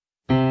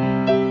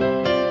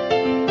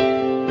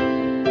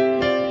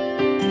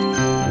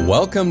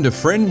Welcome to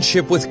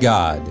Friendship with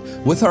God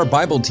with our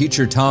Bible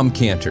teacher Tom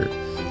Cantor.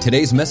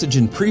 Today's message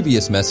and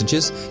previous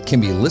messages can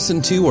be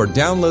listened to or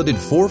downloaded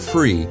for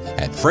free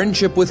at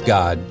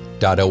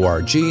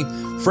friendshipwithgod.org,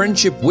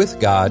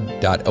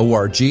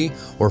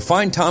 friendshipwithgod.org, or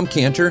find Tom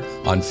Cantor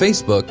on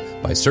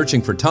Facebook by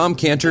searching for Tom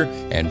Cantor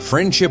and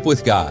Friendship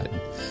with God.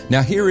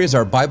 Now here is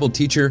our Bible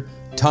teacher,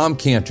 Tom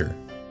Cantor.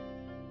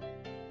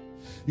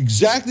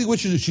 Exactly what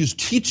she did. She was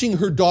teaching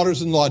her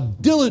daughters-in-law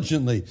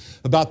diligently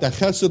about the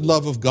chesed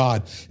love of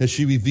God as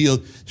she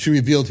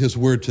revealed his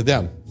word to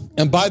them.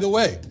 And by the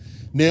way,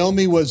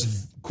 Naomi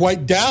was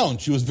quite down.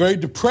 She was very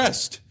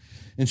depressed.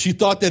 And she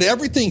thought that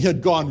everything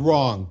had gone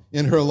wrong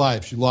in her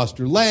life. She lost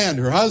her land,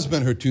 her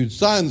husband, her 2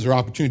 sons, her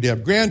opportunity to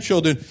have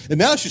grandchildren. And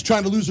now she's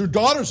trying to lose her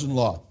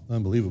daughters-in-law.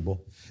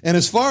 Unbelievable. And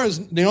as far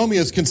as Naomi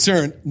is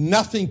concerned,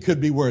 nothing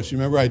could be worse.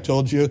 Remember I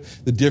told you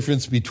the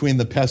difference between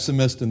the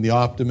pessimist and the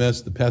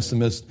optimist? The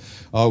pessimist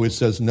always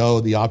says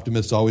no. The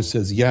optimist always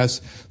says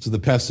yes. So the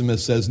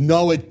pessimist says,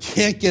 no, it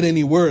can't get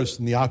any worse.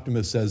 And the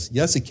optimist says,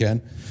 yes, it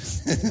can.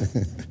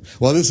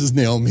 Well, this is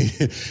Naomi.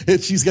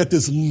 She's got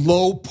this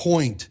low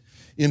point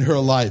in her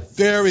life.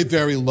 Very,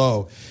 very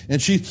low. And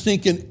she's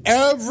thinking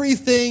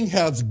everything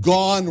has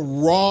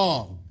gone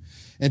wrong.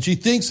 And she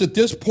thinks at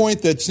this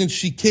point that since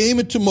she came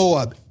into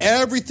Moab,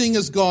 everything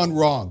has gone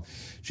wrong.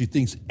 She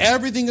thinks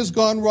everything has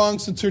gone wrong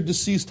since her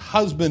deceased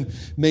husband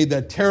made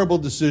that terrible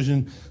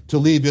decision to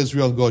leave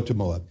Israel and go to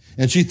Moab.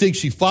 And she thinks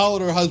she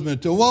followed her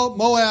husband to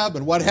Moab,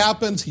 and what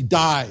happens? He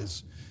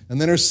dies.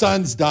 And then her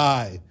sons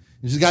die.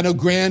 And she's got no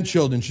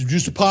grandchildren. She's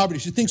reduced to poverty.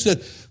 She thinks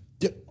that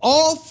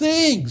all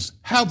things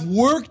have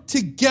worked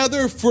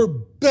together for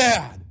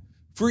bad,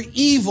 for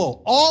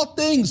evil. All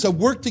things have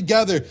worked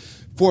together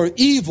for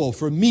evil,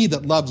 for me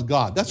that loves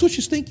God. That's what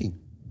she's thinking.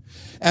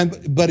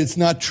 But it's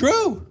not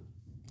true.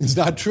 It's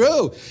not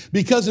true.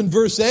 Because in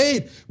verse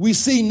 8, we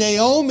see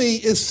Naomi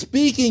is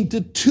speaking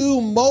to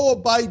 2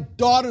 Moabite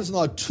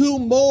daughters-in-law, 2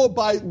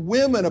 Moabite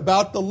women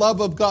about the love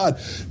of God.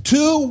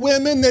 2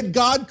 women that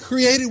God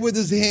created with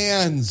his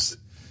hands,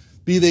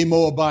 be they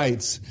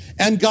Moabites.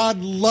 And God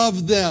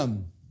loved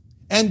them.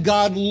 And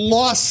God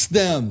lost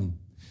them.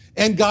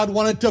 And God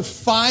wanted to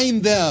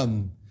find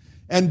them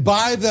and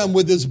buy them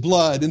with his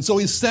blood. And so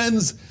he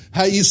sends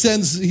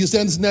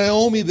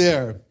Naomi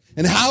there.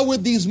 And how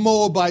would these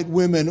Moabite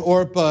women,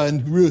 Orpah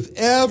and Ruth,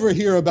 ever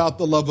hear about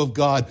the love of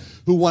God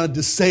who wanted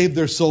to save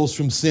their souls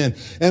from sin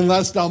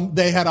unless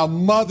they had a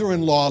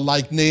mother-in-law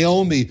like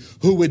Naomi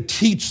who would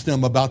teach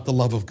them about the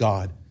love of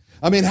God?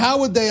 I mean, how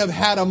would they have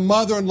had a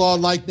mother-in-law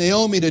like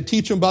Naomi to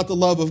teach them about the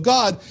love of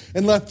God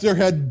unless there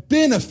had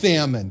been a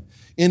famine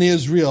in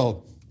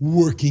Israel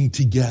working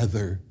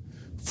together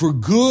for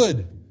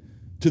good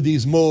to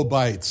these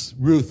Moabites,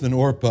 Ruth and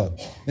Orpah?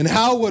 And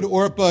how would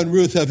Orpah and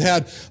Ruth have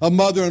had a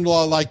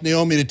mother-in-law like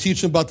Naomi to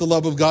teach them about the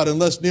love of God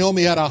unless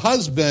Naomi had a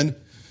husband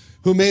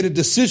who made a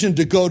decision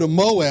to go to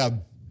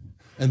Moab?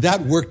 And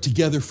that worked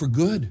together for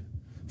good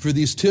for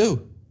these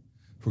 2.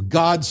 For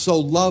God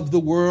so loved the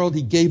world,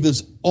 he gave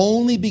his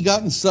only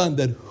begotten Son,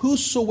 that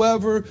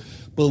whosoever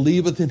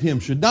believeth in him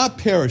should not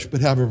perish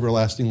but have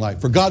everlasting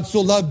life. For God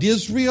so loved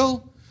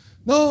Israel?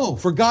 No,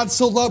 for God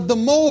so loved the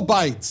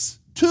Moabites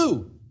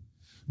too.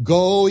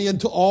 Go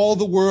into all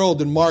the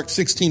world in Mark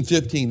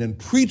 16:15 and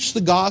preach the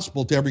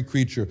gospel to every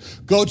creature.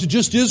 Go to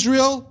just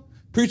Israel?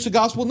 Preach the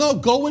gospel? No,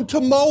 go into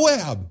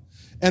Moab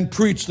and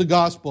preach the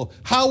gospel.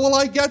 How will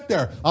I get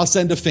there? I'll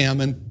send a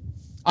famine.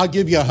 I'll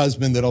give you a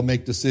husband that'll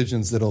make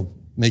decisions that'll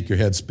make your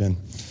head spin.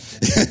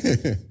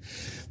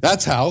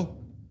 That's how.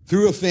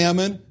 Through a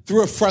famine,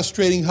 through a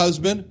frustrating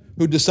husband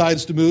who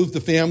decides to move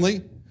the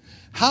family.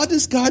 How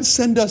does God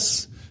send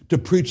us to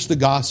preach the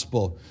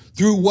gospel?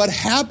 Through what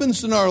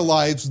happens in our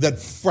lives that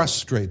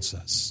frustrates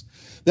us,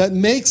 that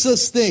makes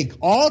us think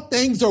all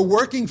things are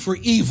working for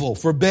evil,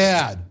 for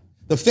bad,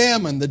 the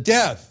famine, the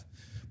death,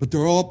 but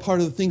they're all part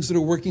of the things that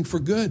are working for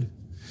good.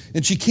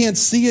 And she can't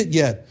see it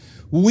yet.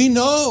 We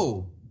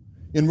know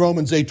in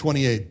Romans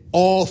 8:28,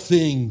 all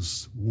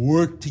things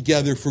work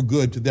together for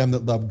good to them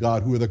that love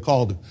God, who are the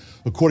called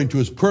according to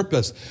his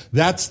purpose.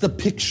 That's the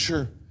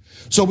picture.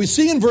 So we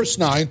see in verse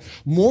 9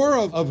 more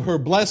of her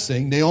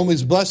blessing,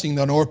 Naomi's blessing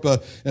than Orpah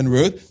and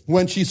Ruth,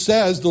 when she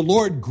says, the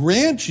Lord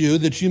grant you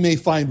that you may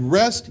find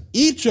rest,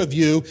 each of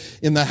you,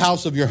 in the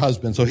house of your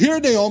husband. So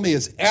here Naomi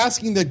is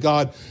asking that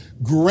God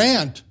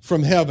grant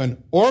from heaven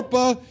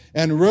Orpah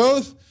and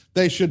Ruth,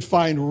 they should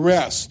find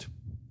rest.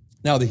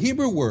 Now the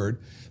Hebrew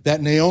word that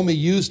Naomi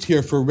used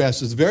here for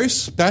rest is a very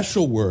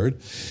special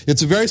word.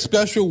 It's a very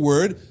special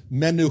word,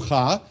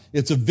 menucha.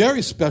 It's a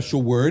very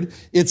special word.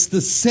 It's the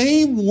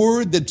same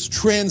word that's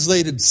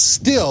translated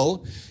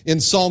still in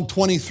Psalm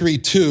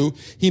 23:2.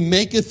 He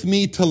maketh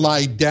me to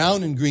lie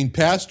down in green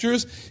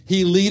pastures.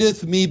 He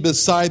leadeth me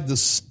beside the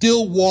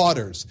still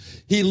waters.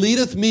 He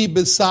leadeth me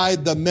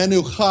beside the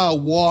menucha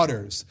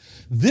waters.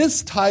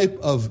 This type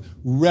of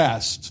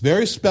rest,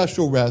 very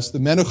special rest, the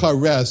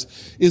menucha rest,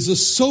 is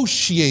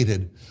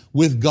associated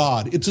with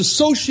God. It's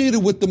associated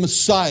with the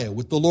Messiah,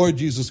 with the Lord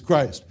Jesus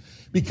Christ.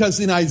 Because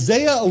in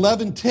Isaiah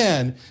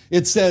 11:10,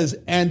 it says,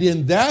 "And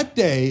in that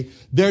day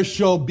there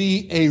shall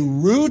be a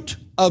root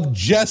of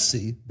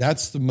Jesse,"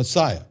 that's the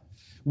Messiah,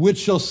 "which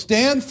shall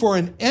stand for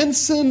an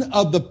ensign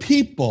of the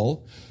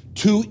people.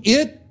 To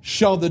it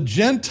shall the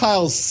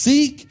Gentiles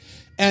seek,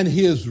 and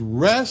his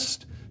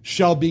rest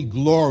shall be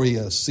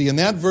glorious." See, in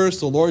that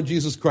verse, the Lord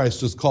Jesus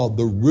Christ is called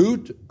the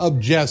root of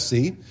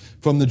Jesse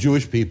from the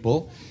Jewish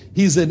people.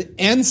 He's an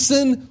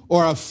ensign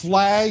or a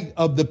flag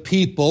of the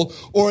people,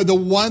 or the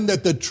one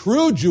that the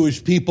true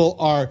Jewish people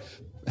are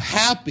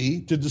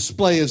happy to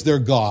display as their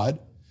God.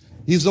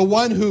 He's the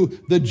one who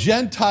the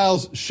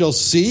Gentiles shall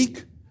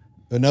seek.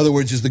 In other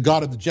words, he's the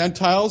God of the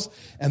Gentiles.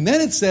 And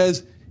then it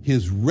says,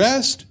 his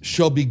rest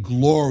shall be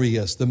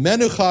glorious. The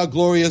menucha,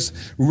 glorious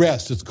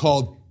rest. It's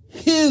called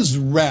his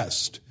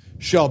rest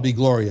shall be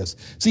glorious.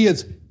 See,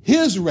 it's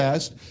his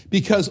rest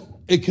because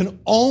it can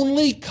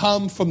only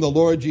come from the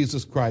Lord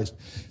Jesus Christ.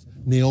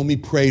 Naomi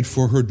prayed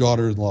for her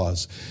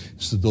daughter-in-laws.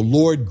 So the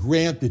Lord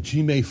grant that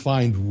ye may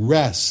find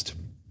rest.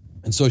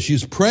 And so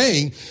she's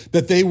praying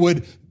that they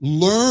would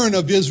learn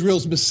of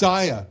Israel's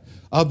Messiah,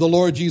 of the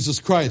Lord Jesus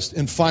Christ,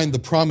 and find the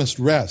promised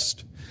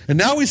rest. And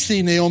now we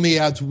see Naomi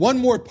adds one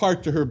more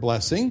part to her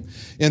blessing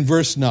in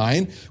verse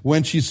 9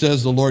 when she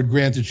says, "The Lord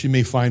grant that she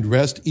may find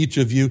rest, each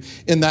of you,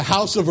 in the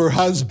house of her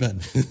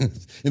husband."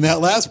 In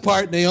that last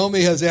part,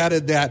 Naomi has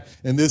added that,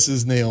 and this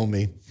is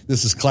Naomi.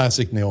 This is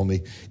classic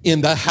Naomi.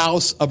 In the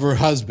house of her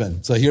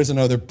husband. So here's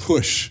another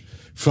push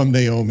from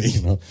Naomi.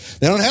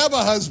 They don't have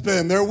a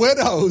husband. They're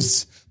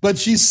widows. But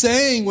she's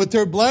saying with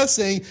her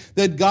blessing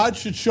that God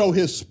should show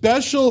his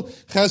special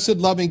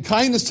chesed loving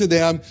kindness to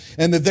them,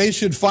 and that they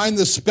should find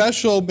the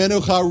special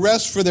menucha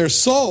rest for their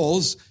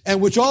souls, and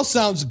which all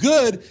sounds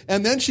good.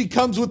 And then she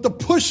comes with the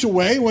push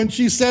away when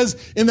she says,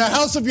 "In the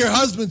house of your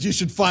husbands you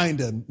should find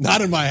him,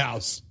 not in my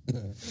house."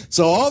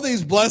 So all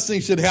these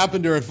blessings should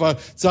happen to her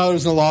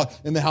daughters-in-law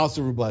in the house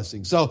of her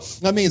blessing. So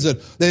that means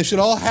that they should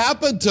all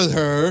happen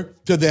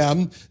to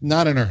them,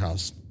 not in her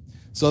house.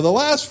 So the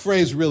last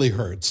phrase really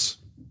hurts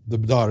the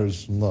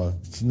daughters-in-law.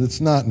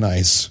 It's not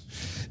nice.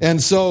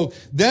 And so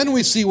then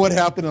we see what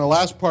happened in the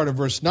last part of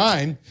verse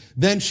 9.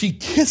 Then she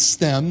kissed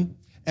them,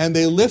 and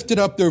they lifted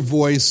up their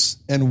voice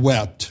and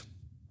wept.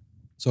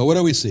 So what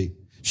do we see?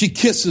 She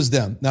kisses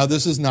them. Now,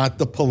 this is not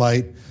the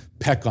polite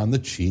peck on the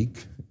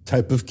cheek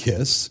type of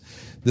kiss.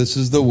 This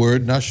is the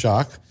word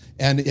nashak,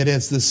 and it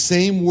has the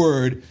same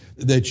word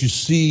that you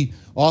see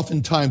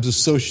oftentimes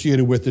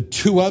associated with the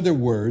two other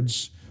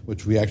words,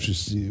 which we actually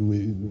see.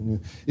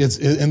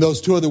 And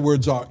those two other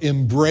words are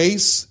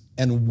embrace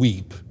and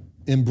weep.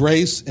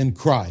 Embrace and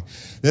cry.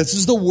 This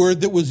is the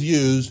word that was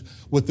used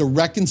with the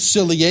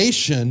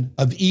reconciliation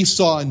of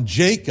Esau and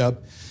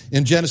Jacob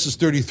in Genesis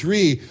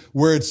 33,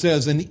 where it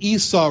says, "And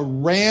Esau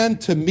ran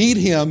to meet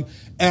him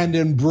and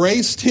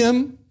embraced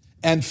him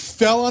and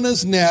fell on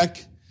his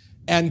neck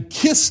and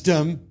kissed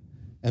him,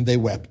 and they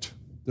wept."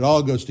 It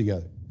all goes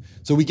together.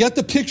 So we get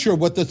the picture of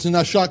what the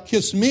nashak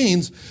kiss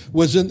means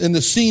was in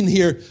the scene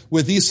here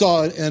with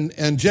Esau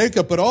and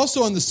Jacob, but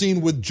also in the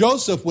scene with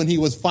Joseph when he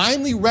was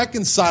finally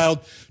reconciled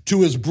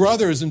to his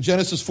brothers in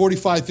Genesis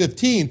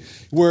 45:15,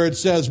 where it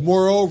says,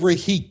 "Moreover,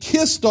 he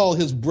kissed all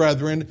his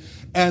brethren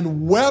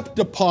and wept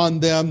upon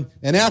them,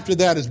 and after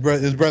that his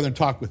brethren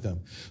talked with them."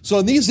 So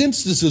in these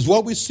instances,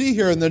 what we see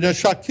here in the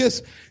nashak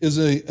kiss is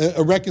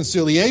a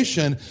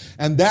reconciliation,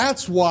 and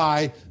that's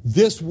why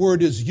this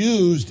word is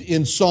used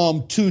in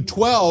Psalm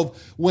 2:12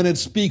 when it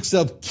speaks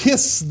of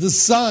kiss the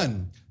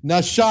Son,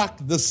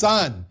 nashak the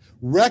Son,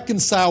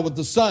 reconcile with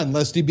the Son,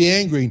 lest he be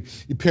angry and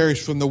he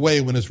perish from the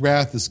way when his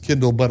wrath is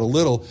kindled but a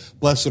little.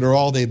 Blessed are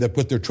all they that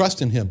put their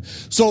trust in him.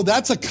 So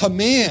that's a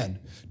command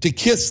to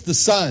kiss the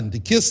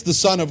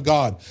Son of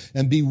God,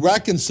 and be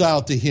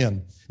reconciled to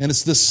him. And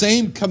it's the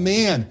same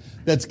command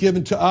that's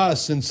given to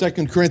us in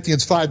 2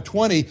 Corinthians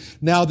 5:20.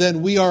 "Now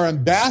then, we are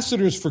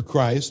ambassadors for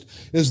Christ,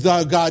 as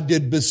though God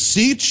did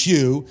beseech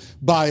you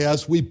by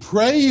us. We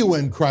pray you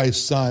in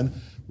Christ's Son,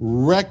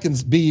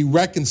 be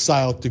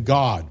reconciled to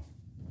God."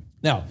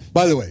 Now,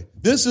 by the way,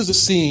 this is a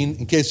scene,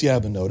 in case you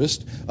haven't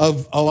noticed,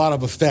 of a lot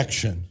of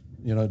affection.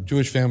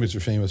 Jewish families are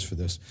famous for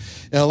this.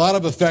 And a lot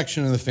of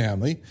affection in the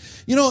family.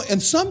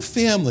 And some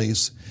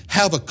families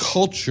have a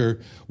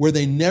culture where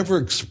they never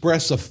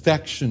express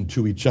affection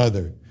to each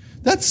other.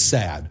 That's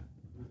sad.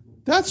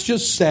 That's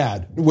just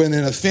sad. When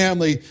in a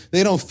family,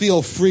 they don't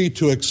feel free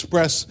to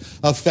express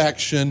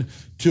affection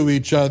to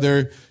each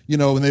other.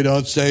 When they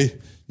don't say,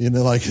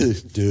 like,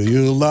 "Do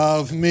you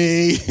love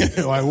me?"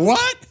 Like,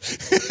 what?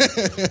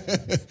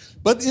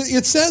 But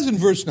it says in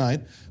verse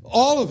 9,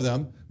 all of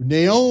them,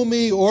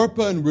 Naomi,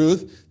 Orpah, and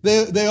Ruth,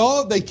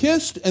 they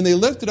kissed and they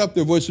lifted up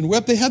their voice and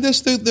wept. They had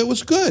this that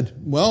was good.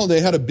 Well,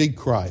 they had a big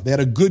cry. They had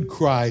a good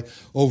cry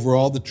over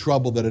all the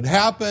trouble that had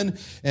happened,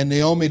 and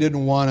Naomi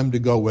didn't want him to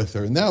go with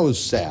her, and that was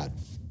sad.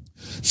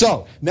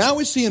 So now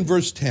we see in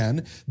verse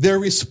 10 their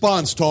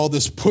response to all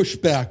this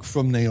pushback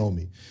from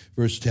Naomi.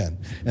 Verse 10,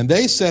 "And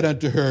they said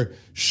unto her,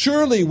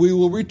 Surely we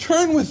will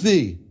return with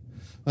thee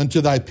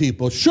unto thy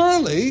people.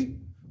 Surely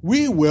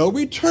we will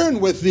return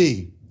with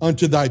thee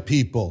unto thy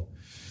people."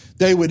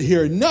 They would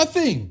hear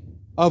nothing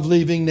of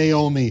leaving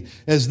Naomi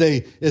as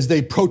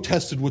they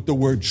protested with the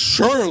word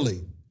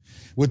surely.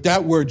 With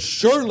that word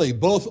surely,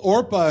 both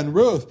Orpah and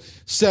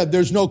Ruth said,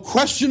 there's no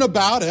question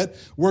about it.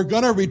 We're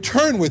going to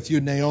return with you,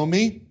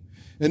 Naomi.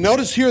 And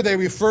notice here they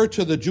refer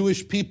to the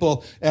Jewish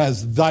people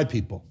as thy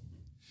people.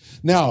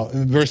 Now,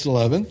 in verse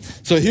 11,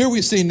 so here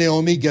we see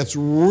Naomi gets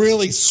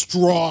really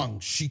strong.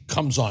 She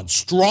comes on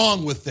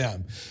strong with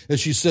them. As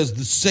she says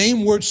the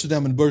same words to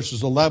them in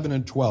verses 11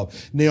 and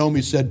 12.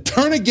 Naomi said,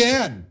 turn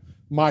again,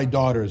 my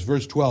daughters.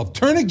 Verse 12,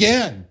 turn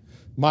again,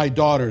 my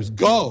daughters,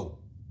 go.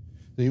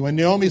 When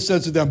Naomi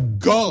says to them,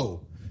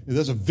 go,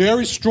 that's a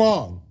very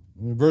strong.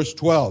 Verse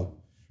 12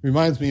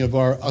 reminds me of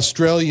our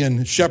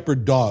Australian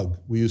shepherd dog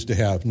we used to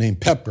have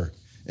named Pepper.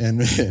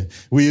 And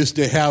we used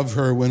to have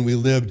her when we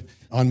lived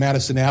on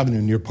Madison Avenue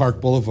near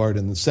Park Boulevard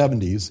in the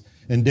 70s.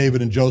 And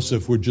David and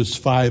Joseph were just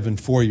 5 and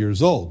 4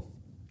 years old.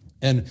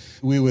 And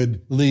we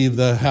would leave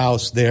the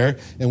house there,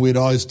 and we'd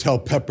always tell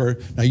Pepper,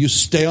 now you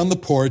stay on the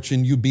porch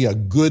and you be a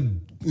good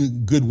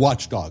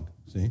watchdog,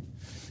 see?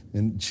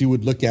 And she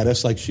would look at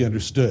us like she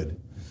understood.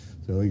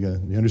 So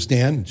you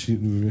understand?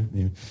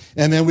 And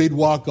then we'd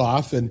walk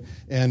off,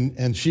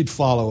 and she'd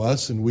follow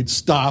us, and we'd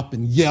stop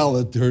and yell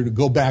at her to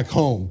go back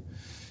home.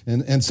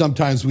 And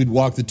sometimes we'd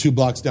walk the 2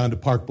 blocks down to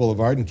Park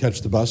Boulevard and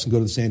catch the bus and go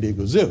to the San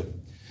Diego Zoo.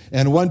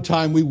 And one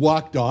time we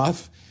walked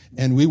off,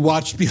 and we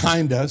watched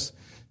behind us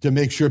to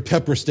make sure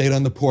Pepper stayed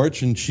on the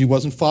porch, and she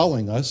wasn't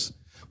following us.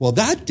 Well,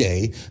 that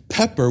day,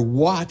 Pepper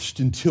watched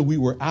until we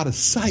were out of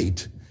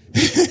sight.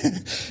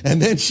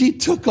 And then she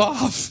took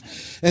off,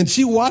 and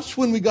she watched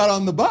when we got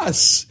on the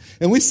bus,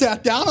 and we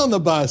sat down on the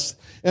bus.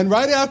 And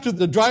right after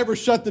the driver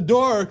shut the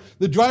door,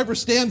 the driver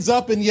stands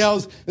up and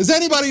yells, does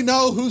anybody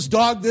know whose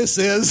dog this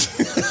is?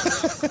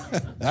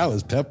 That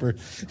was Pepper.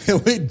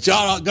 And we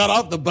got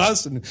off the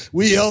bus, and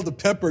we yelled to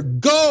Pepper,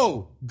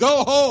 go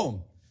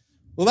home.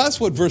 Well, that's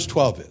what verse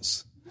 12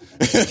 is.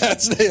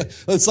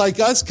 It's like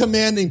us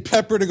commanding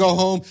Pepper to go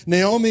home.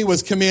 Naomi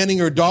was commanding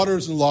her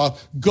daughters-in-law,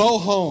 go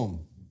home.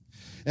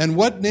 And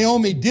what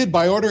Naomi did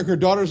by ordering her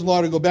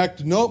daughters-in-law to go back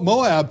to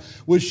Moab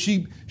was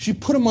she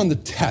put them on the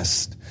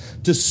test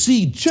to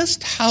see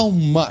just how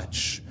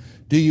much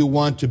do you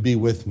want to be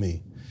with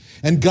me.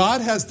 And God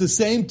has the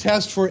same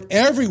test for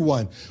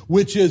everyone,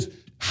 which is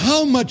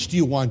how much do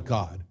you want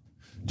God?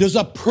 Does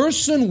a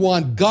person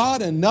want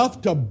God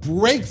enough to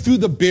break through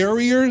the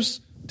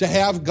barriers to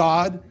have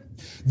God?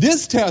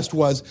 This test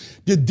was,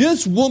 did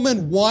this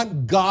woman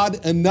want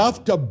God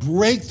enough to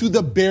break through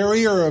the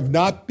barrier of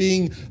not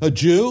being a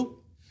Jew?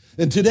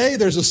 And today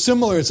there's a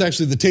similar, it's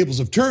actually the tables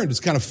have turned, it's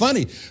kind of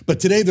funny, but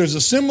today there's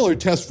a similar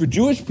test for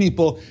Jewish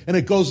people, and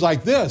it goes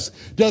like this.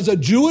 Does a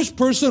Jewish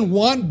person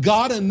want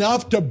God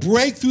enough to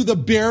break through the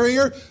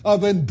barrier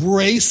of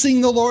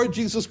embracing the Lord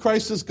Jesus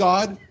Christ as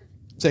God?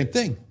 Same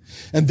thing.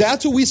 And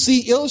that's what we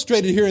see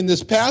illustrated here in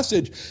this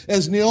passage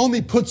as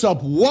Naomi puts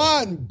up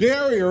one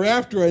barrier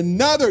after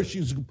another.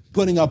 She's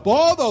putting up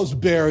all those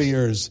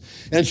barriers,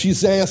 and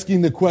she's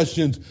asking the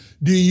questions,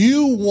 do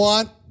you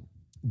want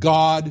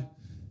God?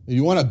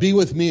 You want to be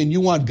with me, and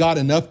you want God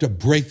enough to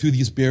break through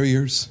these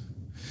barriers?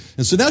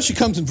 And so now she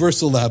comes in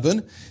verse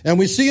 11, and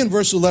we see in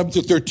verse 11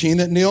 to 13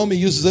 that Naomi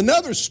uses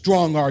another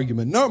strong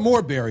argument, no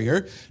more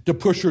barrier, to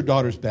push her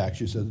daughters back.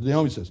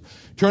 Naomi says,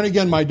 turn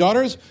again, my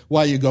daughters,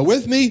 while you go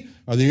with me.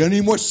 Are there any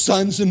more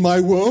sons in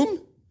my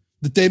womb,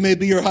 that they may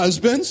be your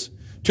husbands?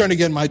 Turn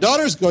again, my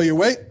daughters, go your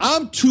way.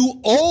 I'm too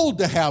old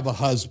to have a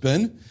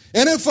husband,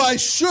 and if I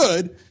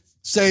should,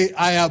 say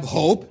I have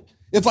hope.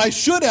 If I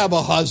should have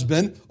a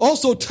husband,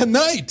 also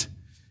tonight,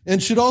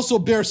 and should also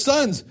bear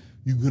sons,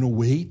 you going to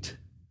wait?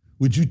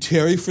 Would you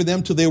tarry for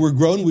them till they were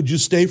grown? Would you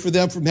stay for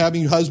them from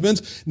having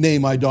husbands? Nay,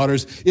 my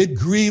daughters, it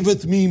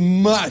grieveth me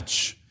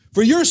much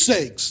for your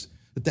sakes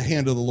that the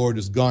hand of the Lord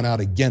has gone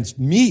out against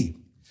me.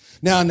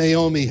 Now,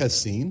 Naomi has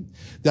seen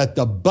that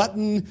the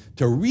button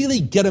to really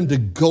get them to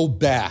go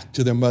back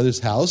to their mother's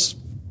house,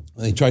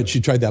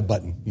 she tried that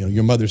button,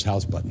 your mother's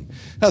house button.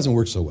 It hasn't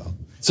worked so well.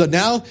 So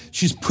now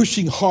she's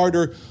pushing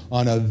harder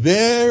on a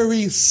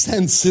very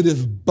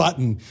sensitive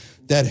button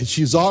that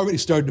she's already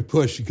started to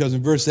push, because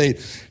in verse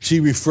 8,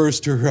 she refers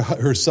to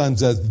her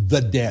sons as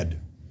the dead.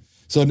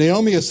 So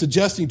Naomi is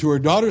suggesting to her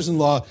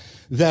daughters-in-law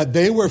that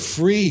they were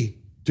free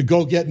to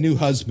go get new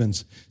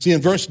husbands. See,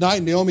 in verse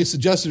 9, Naomi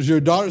suggested to her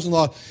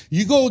daughters-in-law,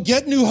 you go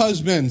get new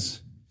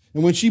husbands.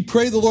 And when she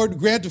prayed the Lord to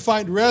grant to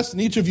find rest in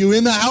each of you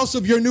in the house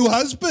of your new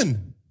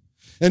husband.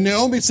 And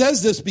Naomi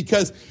says this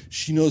because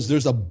she knows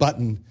there's a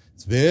button.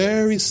 It's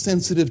very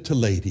sensitive to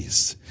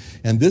ladies.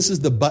 And this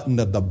is the button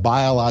of the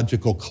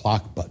biological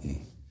clock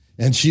button.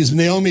 And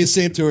Naomi is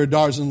saying to her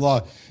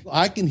daughters-in-law,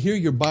 I can hear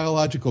your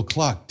biological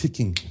clock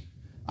ticking.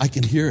 I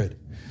can hear it.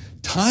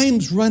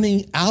 Time's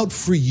running out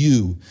for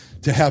you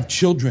to have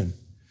children.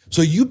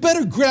 So you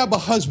better grab a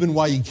husband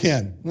while you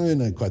can.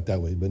 Not quite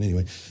that way, but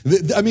anyway.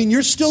 I mean,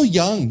 you're still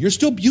young. You're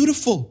still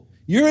beautiful.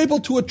 You're able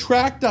to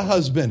attract a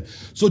husband.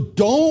 So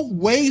don't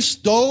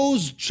waste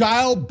those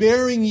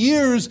childbearing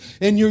years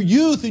and your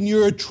youth and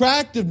your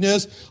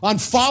attractiveness on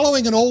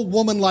following an old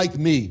woman like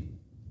me.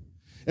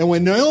 And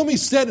when Naomi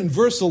said in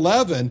verse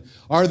 11,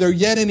 are there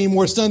yet any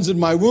more sons in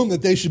my womb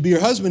that they should be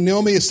your husband?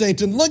 Naomi is saying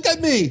to him, look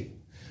at me.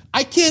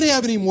 I can't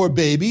have any more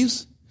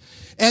babies.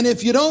 And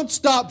if you don't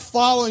stop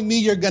following me,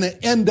 you're going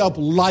to end up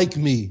like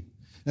me,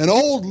 an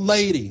old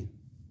lady.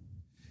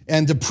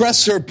 And to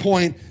press her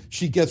point,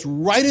 she gets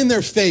right in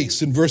their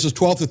face in verses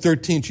 12 to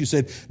 13. She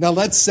said, now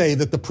let's say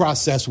that the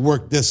process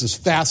worked this as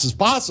fast as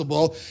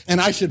possible,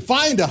 and I should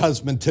find a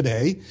husband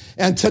today,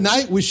 and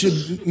tonight we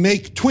should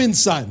make twin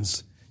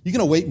sons. You're going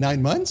to wait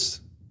 9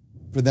 months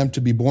for them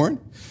to be born?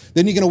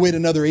 Then you're going to wait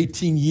another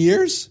 18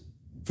 years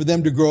for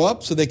them to grow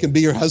up so they can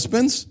be your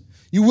husbands?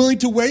 You willing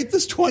to wait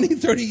this 20,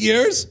 30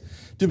 years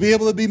to be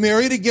able to be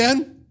married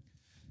again?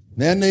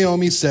 Then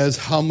Naomi says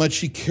how much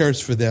she cares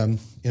for them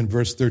in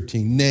verse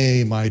 13.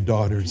 Nay, my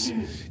daughters,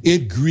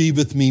 it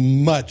grieveth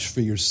me much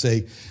for your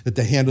sake that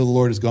the hand of the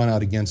Lord has gone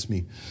out against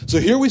me. So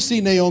here we see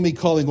Naomi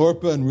calling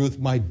Orpah and Ruth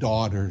my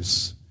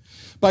daughters.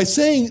 By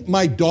saying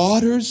my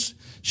daughters,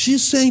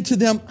 she's saying to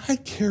them, I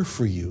care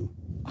for you.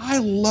 I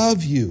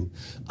love you.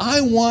 I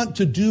want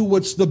to do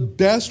what's the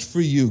best for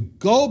you.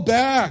 Go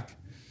back.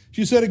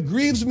 She said, it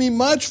grieves me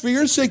much for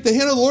your sake. The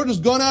hand of the Lord has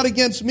gone out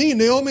against me.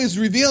 Naomi is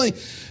revealing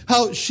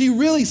how she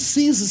really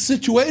sees the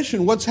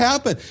situation, what's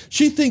happened.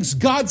 She thinks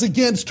God's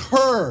against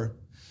her,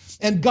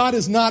 and God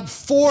is not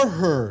for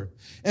her.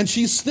 And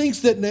she thinks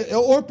that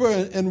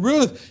Orpah and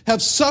Ruth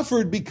have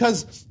suffered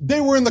because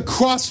they were in the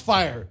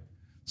crossfire,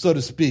 so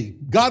to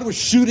speak. God was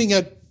shooting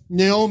at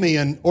Naomi,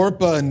 and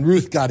Orpah and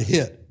Ruth got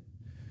hit.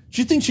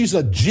 She thinks she's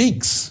a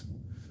jinx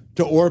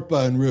to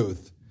Orpah and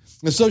Ruth.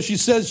 And so she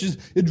says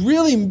it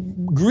really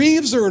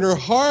grieves her in her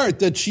heart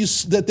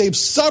that they've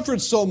suffered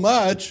so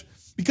much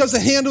because the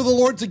hand of the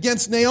Lord's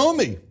against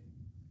Naomi.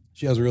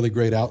 She has a really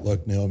great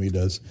outlook, Naomi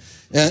does.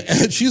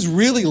 And she's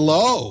really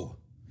low.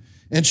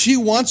 And she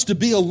wants to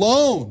be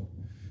alone.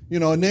 You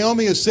know,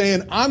 Naomi is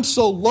saying, I'm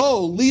so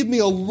low, leave me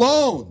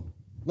alone.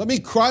 Let me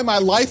cry my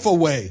life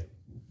away.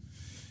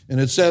 And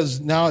it says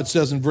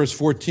in verse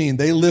 14,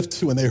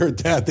 when they heard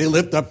that, they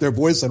lift up their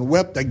voice and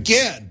wept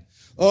again.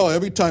 Oh,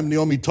 every time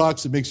Naomi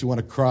talks, it makes you want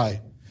to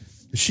cry.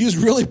 She's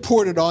really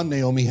poured it on,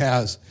 Naomi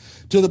has,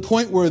 to the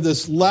point where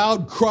this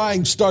loud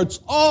crying starts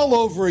all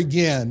over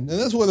again. And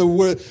that's what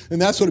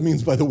it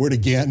means by the word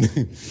again.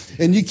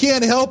 And you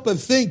can't help but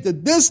think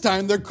that this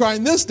time they're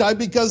crying this time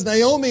because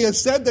Naomi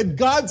has said that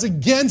God's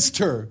against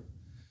her.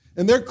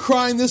 And they're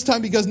crying this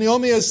time because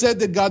Naomi has said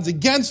that God's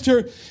against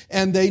her,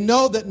 and they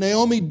know that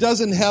Naomi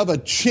doesn't have a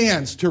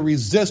chance to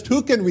resist.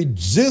 Who can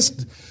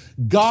resist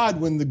God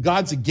when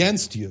God's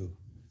against you?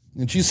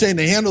 And she's saying,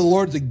 the hand of the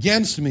Lord's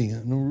against me.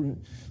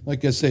 And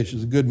like I say,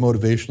 she's a good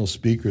motivational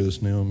speaker,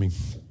 this Naomi.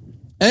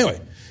 Anyway,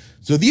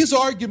 so these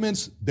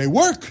arguments, they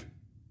work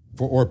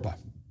for Orpah,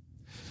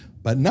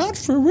 but not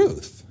for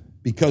Ruth.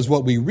 Because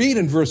what we read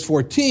in verse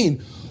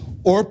 14,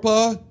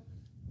 Orpah,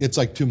 it's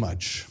like too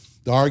much.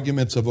 The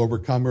arguments have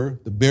overcome her.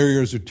 The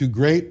barriers are too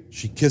great.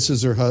 She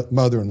kisses her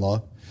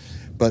mother-in-law.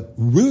 But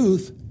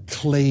Ruth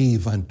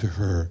clave unto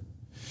her.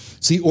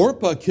 See,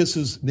 Orpah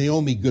kisses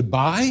Naomi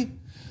goodbye,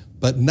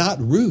 but not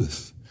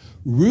Ruth.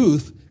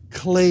 Ruth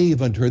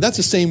clave unto her. That's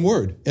the same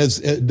word as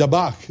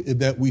dabach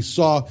that we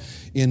saw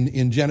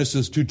in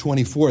Genesis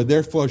 2:24.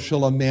 Therefore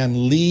shall a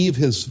man leave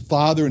his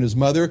father and his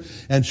mother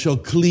and shall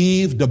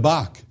cleave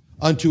dabach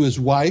unto his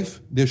wife.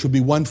 There shall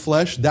be one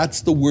flesh.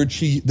 That's the word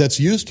that's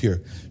used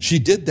here. She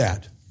did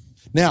that.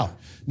 Now,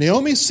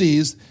 Naomi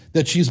sees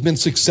that she's been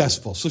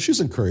successful. So she's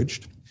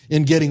encouraged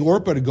in getting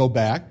Orpah to go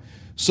back.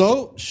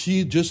 So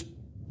she just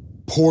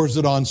pours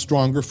it on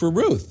stronger for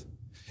Ruth.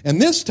 And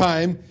this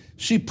time,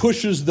 she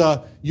pushes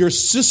the your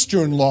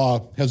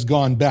sister-in-law has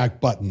gone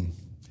back button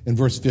in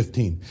verse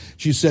 15.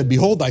 She said,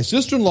 behold, thy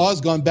sister-in-law has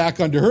gone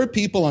back unto her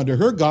people, unto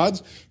her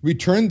gods.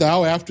 Return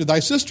thou after thy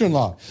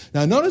sister-in-law.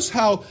 Now notice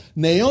how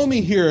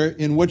Naomi here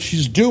in what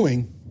she's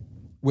doing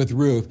with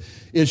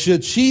Ruth is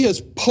that she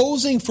is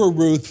posing for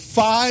Ruth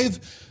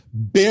 5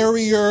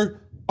 barrier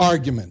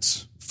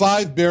arguments.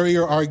 5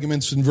 barrier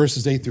arguments in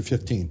verses 8 through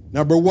 15.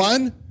 Number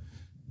 1,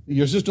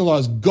 your sister-in-law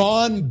has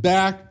gone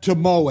back to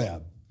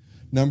Moab.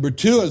 Number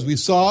 2, as we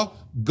saw,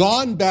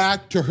 gone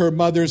back to her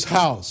mother's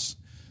house.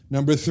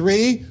 Number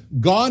 3,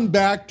 gone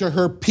back to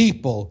her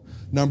people.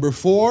 Number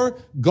 4,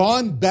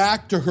 gone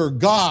back to her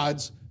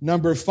gods.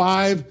 Number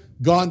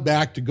 5, gone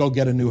back to go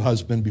get a new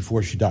husband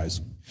before she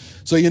dies.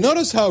 So you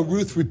notice how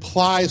Ruth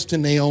replies to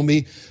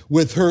Naomi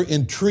with her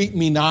entreat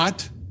me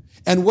not.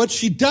 And what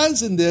she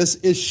does in this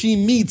is she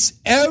meets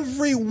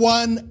every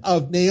one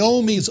of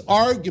Naomi's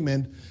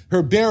argument,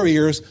 her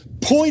barriers,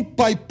 point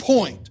by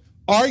point.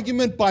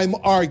 Argument by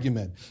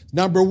argument.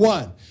 Number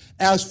 1,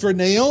 as for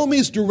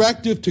Naomi's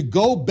directive to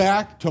go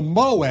back to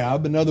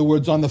Moab, in other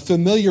words, on the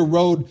familiar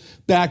road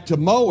back to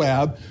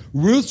Moab,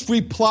 Ruth's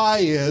reply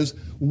is,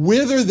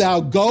 whither thou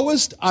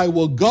goest, I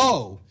will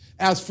go.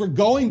 As for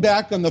going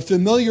back on the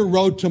familiar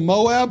road to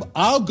Moab,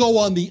 I'll go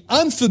on the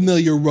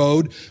unfamiliar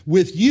road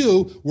with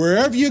you.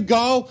 Wherever you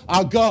go,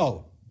 I'll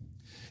go.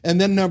 And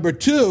then number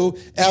 2,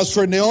 as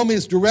for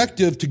Naomi's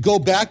directive to go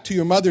back to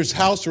your mother's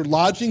house or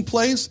lodging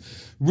place,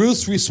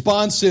 Ruth's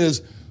response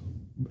is,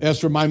 As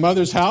for my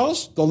mother's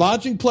house, the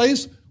lodging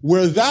place,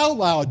 where thou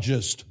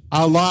lodgest,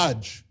 I'll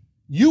lodge.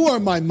 You are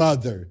my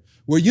mother.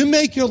 Where you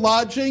make your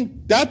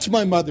lodging, that's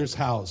my mother's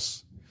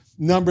house.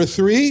 Number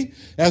 3,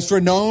 as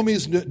for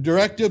Naomi's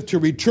directive to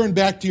return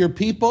back to your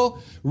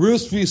people,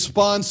 Ruth's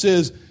response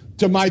is,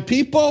 to my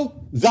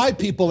people, thy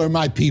people are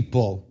my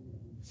people.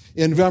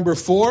 In number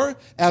 4,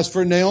 as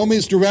for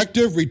Naomi's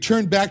directive,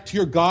 return back to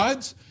your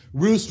gods,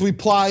 Ruth's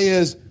reply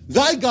is,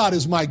 thy God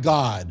is my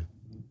God.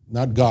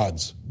 Not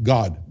God's,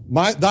 God.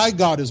 Thy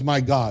God is my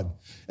God.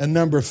 And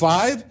number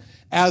 5,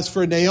 as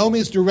for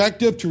Naomi's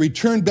directive to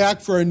return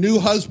back for a new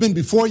husband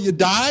before you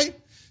die,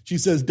 she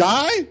says,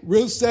 die?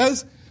 Ruth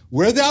says,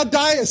 where thou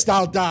diest,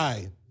 I'll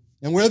die.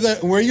 And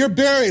where you're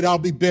buried, I'll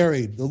be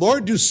buried. The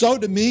Lord do so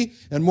to me,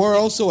 and more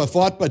also, if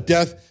aught but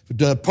death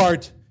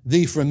depart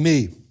thee from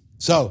me.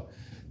 So,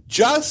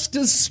 just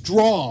as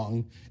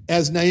strong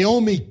as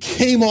Naomi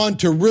came on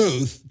to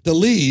Ruth to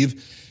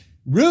leave,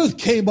 Ruth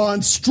came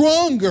on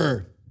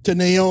stronger to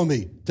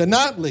Naomi to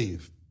not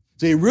leave.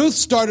 See, Ruth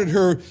started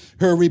her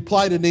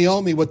reply to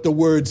Naomi with the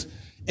words,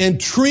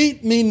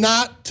 entreat me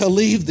not to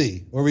leave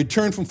thee, or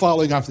return from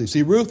following after thee.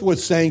 See, Ruth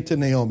was saying to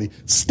Naomi,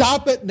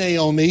 stop it,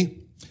 Naomi.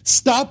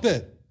 Stop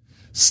it.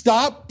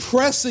 Stop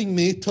pressing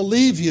me to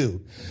leave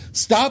you.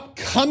 Stop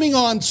coming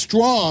on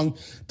strong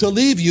to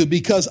leave you,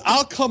 because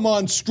I'll come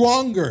on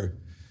stronger.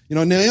 You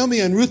know, Naomi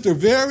and Ruth are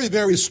very,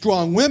 very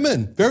strong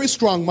women, very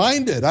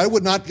strong-minded. I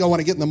would not want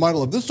to get in the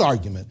muddle of this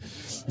argument.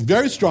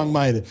 Very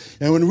strong-minded.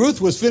 And when Ruth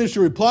was finished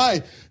her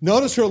reply,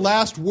 notice her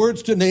last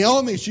words to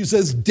Naomi. She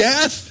says,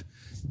 death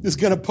is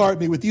going to part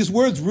me. With these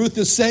words, Ruth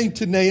is saying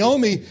to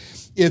Naomi,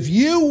 if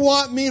you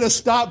want me to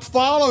stop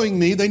following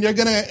me, then you're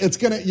gonna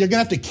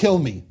have to kill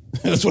me.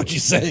 That's what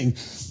she's saying.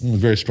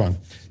 Very strong.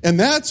 And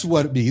that's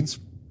what it means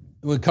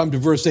when we come to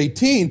verse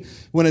 18,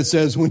 when it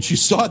says, when she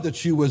saw that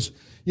she was,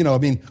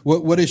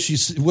 what is she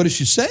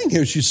saying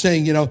here? She's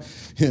saying,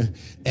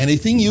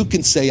 anything you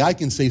can say, I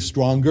can say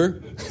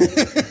stronger.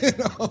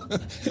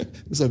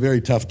 It's a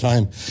very tough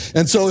time.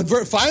 And so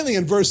finally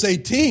in verse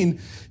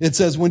 18, it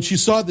says, when she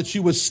saw that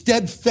she was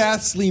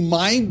steadfastly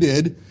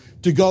minded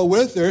to go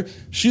with her,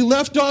 she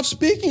left off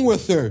speaking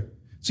with her.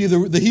 See,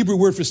 the Hebrew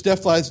word for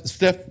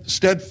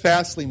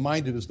steadfastly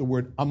minded is the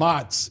word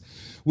amatz,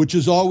 which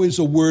is always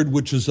a word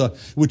which is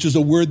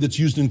a word that's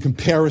used in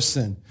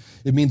comparison.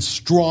 It means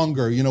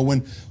stronger.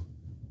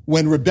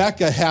 When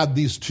Rebekah had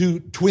these two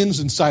twins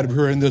inside of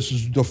her and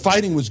the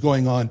fighting was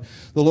going on,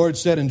 the Lord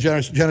said in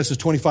Genesis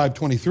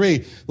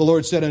 25:23, the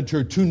Lord said unto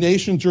her, 2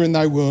 nations are in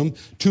thy womb,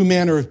 2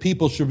 manner of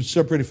people shall be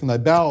separated from thy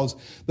bowels.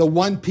 The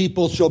one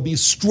people shall be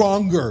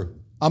stronger,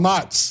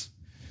 amatz,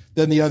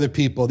 than the other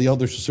people. The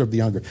elder shall serve the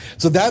younger.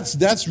 So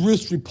that's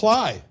Ruth's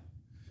reply.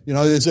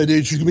 They said,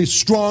 you can be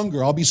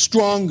stronger. I'll be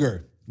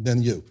stronger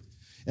than you.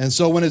 And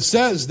so when it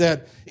says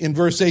that in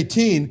verse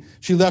 18,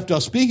 she left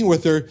off speaking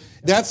with her,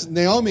 that's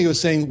Naomi was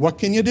saying, what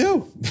can you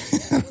do?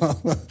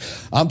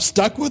 I'm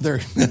stuck with her.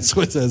 That's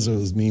what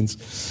it means.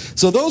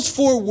 So those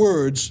 4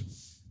 words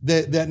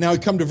that now we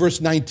come to verse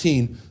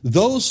 19,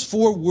 those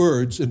 4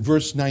 words in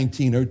verse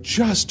 19 are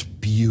just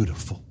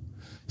beautiful.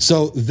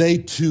 So they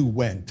too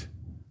went.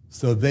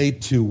 It's a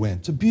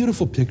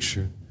beautiful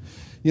picture.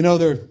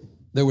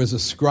 There was a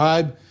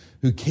scribe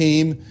who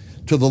came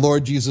to the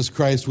Lord Jesus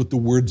Christ with the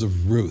words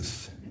of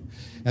Ruth.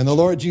 And the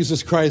Lord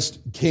Jesus Christ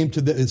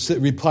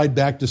replied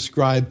back to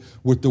scribe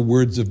with the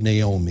words of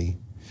Naomi.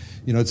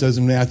 It says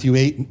in Matthew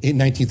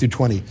 8:19 through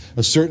 20,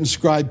 a certain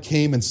scribe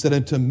came and said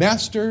unto him,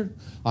 Master,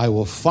 I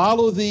will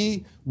follow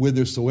thee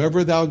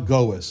whithersoever thou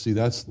goest. See,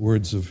 that's the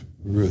words of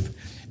Ruth.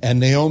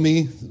 And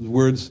Naomi,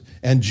 words,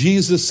 and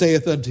Jesus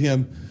saith unto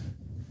him,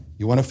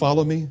 you want to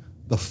follow me?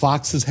 The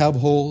foxes have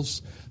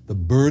holes, the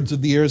birds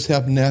of the air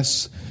have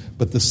nests,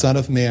 but the Son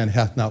of Man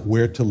hath not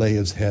where to lay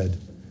his head.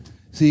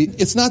 See,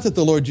 it's not that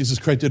the Lord Jesus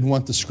Christ didn't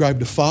want the scribe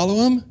to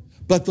follow him,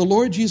 but the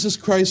Lord Jesus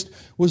Christ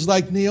was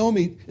like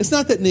Naomi. It's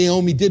not that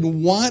Naomi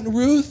didn't want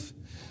Ruth,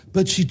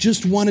 but she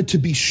just wanted to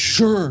be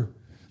sure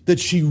that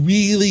she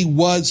really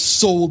was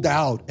sold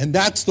out. And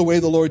that's the way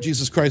the Lord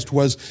Jesus Christ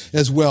was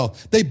as well.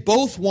 They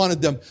both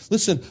wanted them.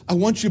 Listen, I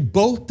want you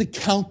both to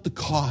count the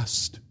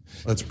cost.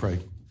 Let's pray.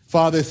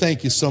 Father,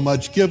 thank you so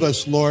much. Give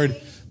us, Lord,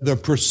 the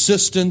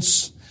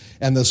persistence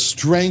and the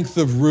strength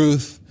of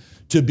Ruth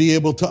to be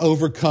able to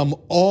overcome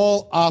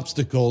all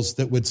obstacles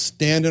that would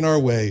stand in our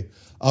way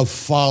of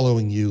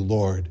following you,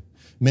 Lord.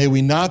 May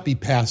we not be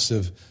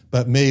passive,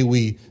 but may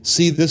we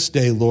see this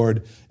day,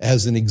 Lord,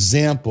 as an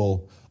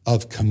example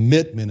of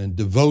commitment and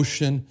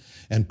devotion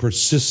and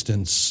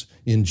persistence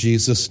in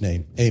Jesus'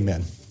 name.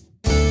 Amen.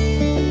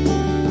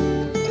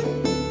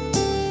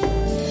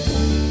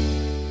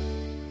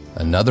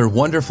 Another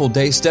wonderful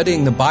day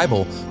studying the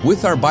Bible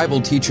with our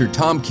Bible teacher,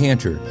 Tom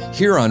Cantor,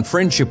 here on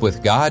Friendship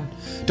with God.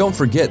 Don't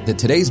forget that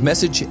today's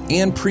message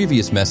and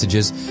previous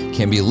messages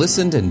can be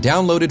listened and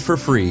downloaded for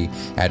free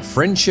at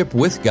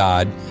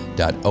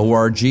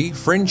friendshipwithgod.org,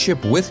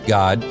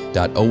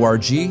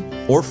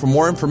 friendshipwithgod.org, or for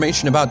more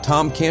information about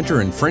Tom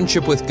Cantor and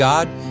Friendship with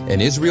God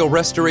and Israel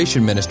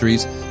Restoration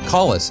Ministries,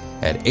 call us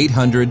at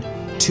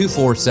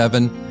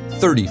 800-247-56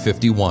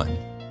 3051.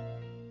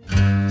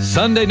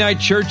 Sunday Night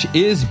Church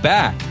is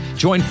back.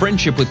 Join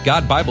Friendship with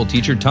God Bible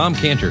teacher Tom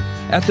Cantor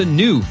at the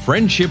new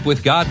Friendship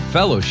with God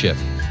Fellowship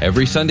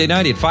every Sunday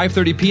night at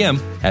 5:30 p.m.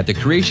 at the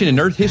Creation and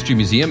Earth History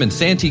Museum in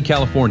Santee,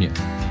 California.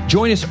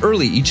 Join us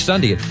early each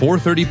Sunday at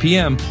 4:30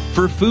 p.m.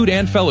 for food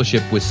and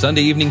fellowship with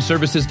Sunday evening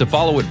services to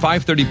follow at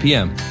 5:30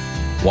 p.m.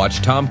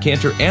 Watch Tom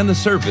Cantor and the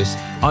service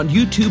on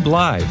YouTube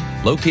Live,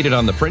 located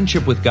on the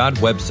Friendship with God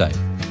website.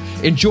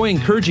 Enjoy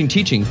encouraging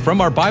teaching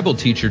from our Bible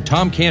teacher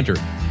Tom Cantor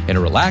in a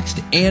relaxed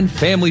and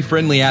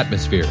family-friendly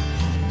atmosphere.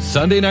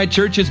 Sunday Night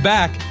Church is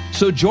back,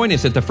 so join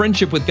us at the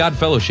Friendship with God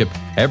Fellowship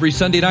every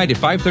Sunday night at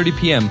 5:30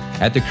 p.m.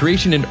 at the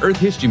Creation and Earth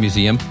History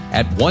Museum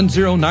at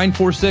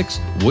 10946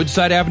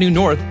 Woodside Avenue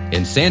North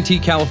in Santee,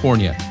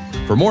 California.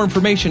 For more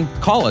information,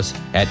 call us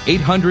at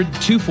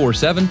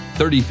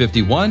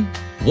 800-247-3051,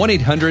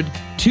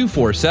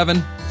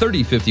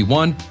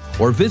 1-800-247-3051,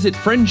 or visit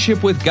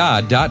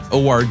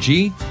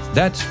friendshipwithgod.org.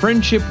 That's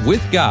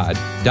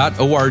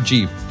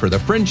friendshipwithgod.org for the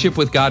Friendship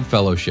with God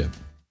Fellowship.